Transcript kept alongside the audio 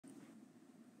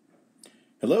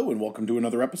Hello and welcome to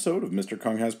another episode of Mr.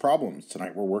 Kung Has Problems.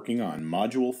 Tonight we're working on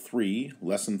Module 3,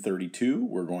 Lesson 32.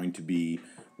 We're going to be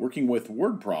working with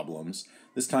word problems.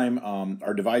 This time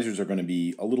our divisors are going to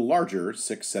be a little larger,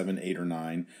 6, 7, 8, or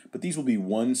 9, but these will be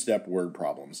one-step word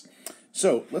problems.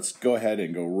 So let's go ahead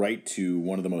and go right to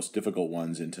one of the most difficult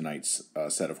ones in tonight's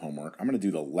set of homework. I'm going to do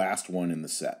the last one in the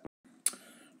set.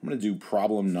 I'm going to do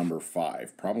problem number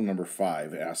 5. Problem number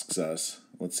 5 asks us,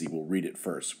 let's see, we'll read it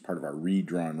first, part of our read,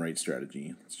 draw, and write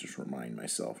strategy. Let's just remind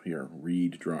myself here,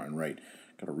 read, draw, and write.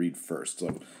 Got to read first.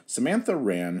 So, Samantha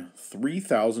ran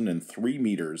 3,003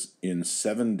 meters in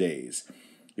 7 days.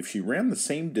 If she ran the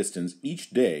same distance each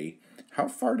day, how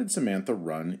far did Samantha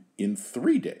run in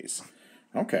 3 days?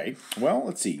 Okay, well,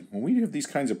 let's see. When we have these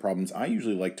kinds of problems, I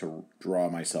usually like to draw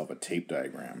myself a tape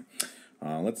diagram.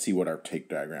 Let's see what our tape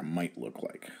diagram might look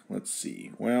like. Let's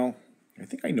see. Well, I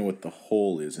think I know what the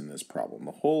whole is in this problem.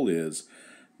 The whole is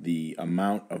the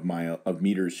amount of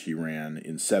meters she ran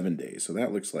in 7 days. So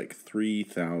that looks like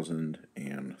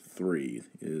 3,003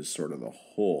 is sort of the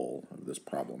whole of this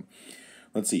problem.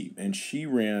 Let's see. And she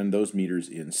ran those meters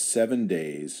in 7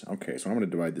 days. Okay, so I'm going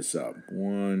to divide this up.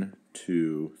 1,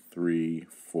 2, 3,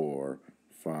 4,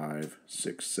 5,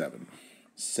 6, 7.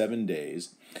 7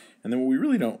 days. And then what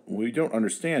we don't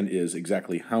understand is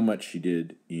exactly how much she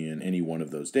did in any one of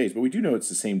those days, but we do know it's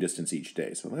the same distance each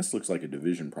day. So this looks like a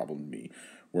division problem to me,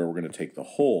 where we're going to take the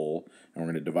whole and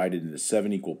we're going to divide it into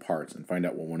 7 equal parts and find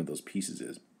out what one of those pieces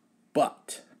is.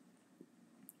 But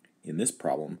in this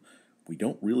problem, we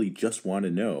don't really just want to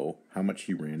know how much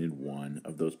she ran in one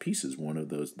of those pieces, one of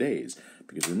those days.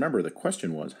 Because remember, the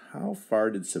question was, how far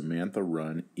did Samantha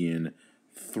run in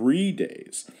 3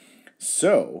 days?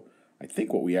 So I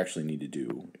think what we actually need to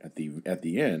do at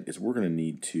the end is we're going to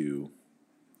need to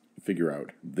figure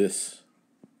out this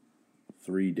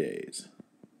 3 days.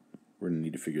 We're going to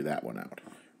need to figure that one out,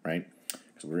 right?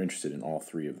 Because we're interested in all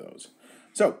 3 of those.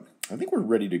 So I think we're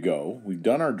ready to go. We've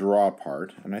done our draw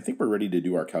part, and I think we're ready to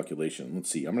do our calculation.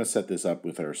 Let's see. I'm going to set this up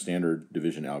with our standard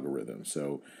division algorithm.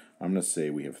 So I'm going to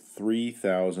say we have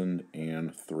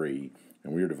 3,003,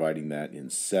 and we are dividing that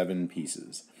in 7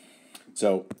 pieces.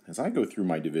 So as I go through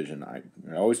my division, I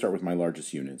always start with my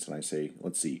largest units, and I say,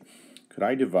 let's see, could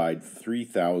I divide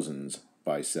 3,000s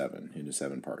by 7 into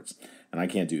 7 parts? And I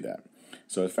can't do that.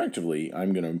 So effectively,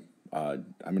 I'm going to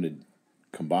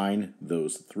combine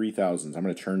those 3,000s. I'm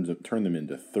going to turn them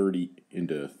into 30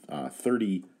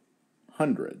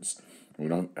 hundreds. We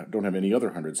don't have any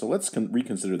other hundreds, so let's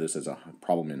reconsider this as a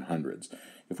problem in hundreds.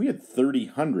 If we had 30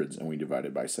 hundreds and we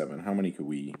divided by 7, how many could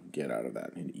we get out of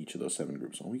that in each of those 7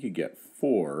 groups? Well, we could get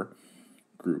 4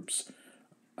 groups.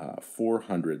 4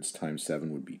 hundreds times 7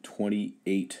 would be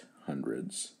 28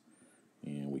 hundreds.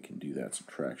 And we can do that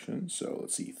subtraction. So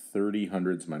let's see, 30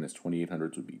 hundreds minus 28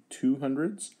 hundreds would be 2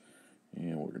 hundreds.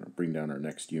 And we're going to bring down our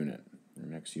next unit. Our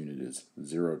next unit is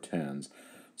 0 tens.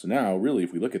 So now, really,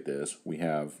 if we look at this, we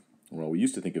have, well, we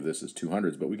used to think of this as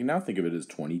 200s, but we can now think of it as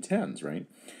 20 tens, right?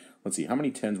 Let's see, how many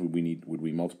tens would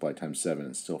we multiply times 7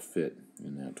 and still fit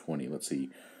in that 20? Let's see,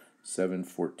 7,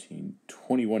 14,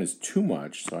 21 is too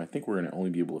much, so I think we're going to only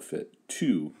be able to fit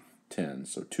 2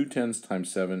 tens. So 2 tens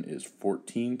times 7 is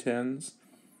 14 tens.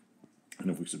 And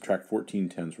if we subtract 14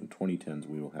 tens from 20 tens,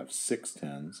 we will have 6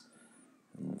 tens.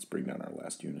 And let's bring down our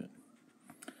last unit.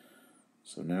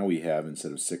 So now we have,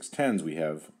 instead of 6 tens, we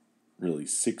have really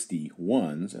 60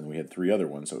 ones, and we had 3 other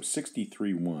ones, so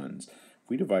 63 ones. If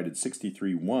we divided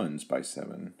 63 ones by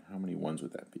 7, how many ones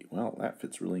would that be? Well, that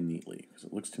fits really neatly, because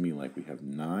it looks to me like we have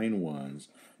 9 ones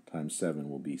times 7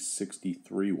 will be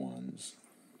 63 ones,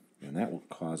 and that will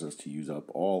cause us to use up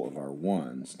all of our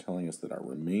ones, telling us that our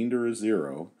remainder is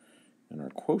 0, and our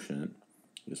quotient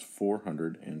is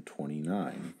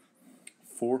 429.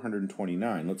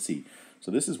 429, let's see.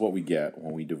 So this is what we get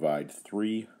when we divide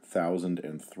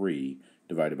 3,003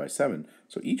 divided by 7.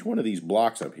 So each one of these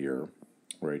blocks up here,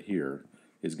 right here,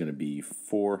 is going to be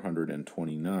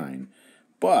 429.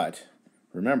 But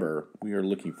remember, we are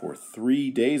looking for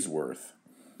 3 days worth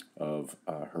of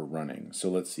her running. So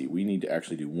let's see, we need to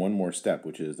actually do one more step,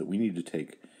 which is that we need to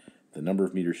take the number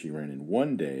of meters she ran in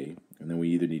 1 day, and then we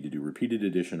either need to do repeated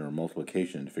addition or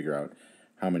multiplication to figure out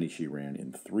how many she ran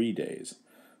in 3 days.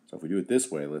 So if we do it this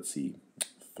way, let's see,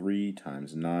 3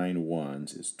 times 9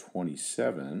 ones is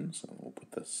 27, so we'll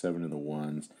put the 7 in the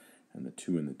ones and the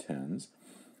 2 in the tens.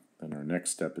 Then our next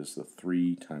step is the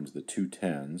 3 times the 2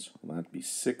 tens. Well, that'd be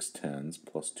 6 tens,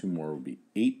 plus 2 more would be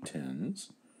 8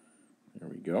 tens. There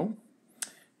we go.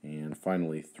 And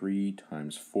finally, 3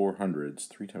 times 4 hundreds.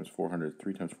 3 times 400,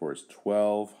 3 times 4 is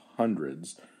 12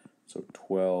 hundreds. So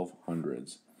 12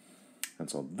 hundreds. And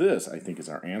so this, I think, is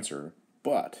our answer.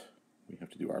 But we have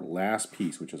to do our last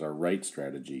piece, which is our write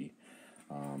strategy,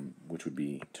 which would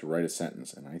be to write a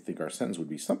sentence. And I think our sentence would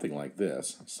be something like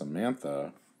this.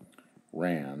 Samantha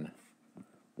ran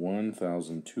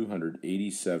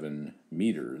 1,287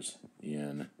 meters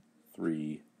in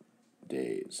 3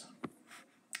 days.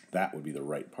 That would be the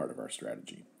right part of our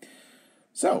strategy.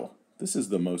 So, this is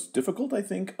the most difficult, I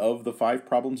think, of the 5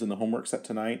 problems in the homework set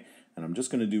tonight, and I'm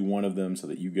just going to do one of them so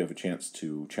that you have a chance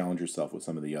to challenge yourself with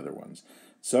some of the other ones.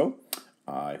 So,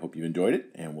 I hope you enjoyed it,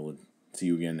 and we'll see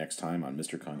you again next time on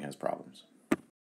Mr. Kung Has Problems.